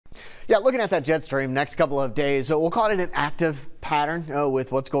Yeah, looking at that jet stream next couple of days, we'll call it an active pattern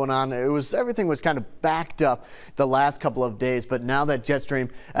with what's going on. Everything was kind of backed up the last couple of days, but now that jet stream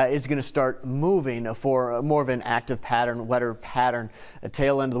is going to start moving for more of an active pattern, wetter pattern,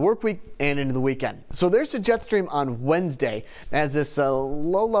 tail end of the work week and into the weekend. So there's a jet stream on Wednesday as this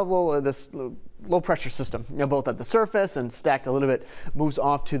low pressure system, both at the surface and stacked a little bit, moves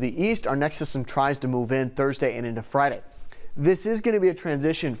off to the east. Our next system tries to move in Thursday and into Friday. This is going to be a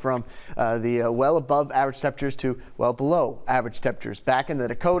transition from the well above average temperatures to well below average temperatures back in the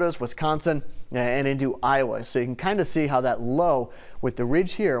Dakotas, Wisconsin, and into Iowa. So you can kind of see how that low with the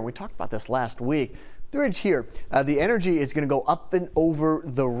ridge here, and we talked about this last week, the ridge here, the energy is going to go up and over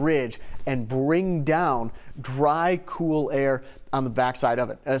the ridge and bring down dry, cool air on the backside of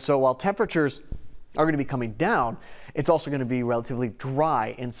it. So while temperatures are going to be coming down, it's also going to be relatively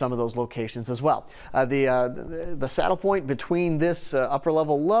dry in some of those locations as well. The saddle point between this upper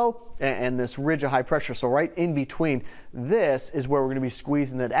level low and this ridge of high pressure, so right in between this is where we're going to be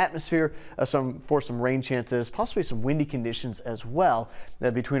squeezing that atmosphere for some rain chances, possibly some windy conditions as well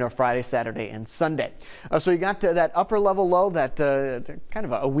between our Friday, Saturday, and Sunday. So you got that upper level low, that kind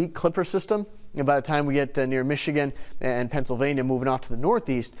of a weak clipper system. And by the time we get near Michigan and Pennsylvania, moving off to the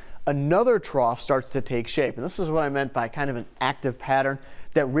northeast, another trough starts to take shape. And this is what I meant by kind of an active pattern.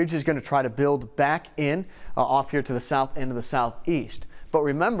 That ridge is going to try to build back in off here to the south and to the southeast. But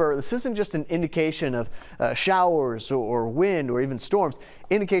remember, this isn't just an indication of showers or wind or even storms,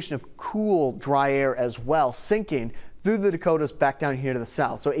 indication of cool, dry air as well, sinking through the Dakotas back down here to the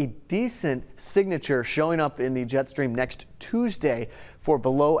south. So a decent signature showing up in the jet stream next Tuesday for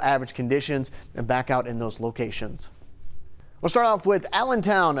below average conditions and back out in those locations. We'll start off with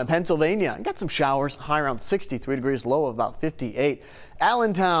Allentown, Pennsylvania. Got some showers, high around 63 degrees, low of about 58.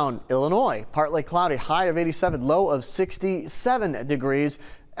 Allentown, Illinois, partly cloudy, high of 87, low of 67 degrees.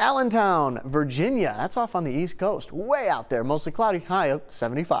 Allentown, Virginia, that's off on the East Coast, way out there, mostly cloudy, high of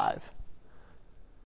 75.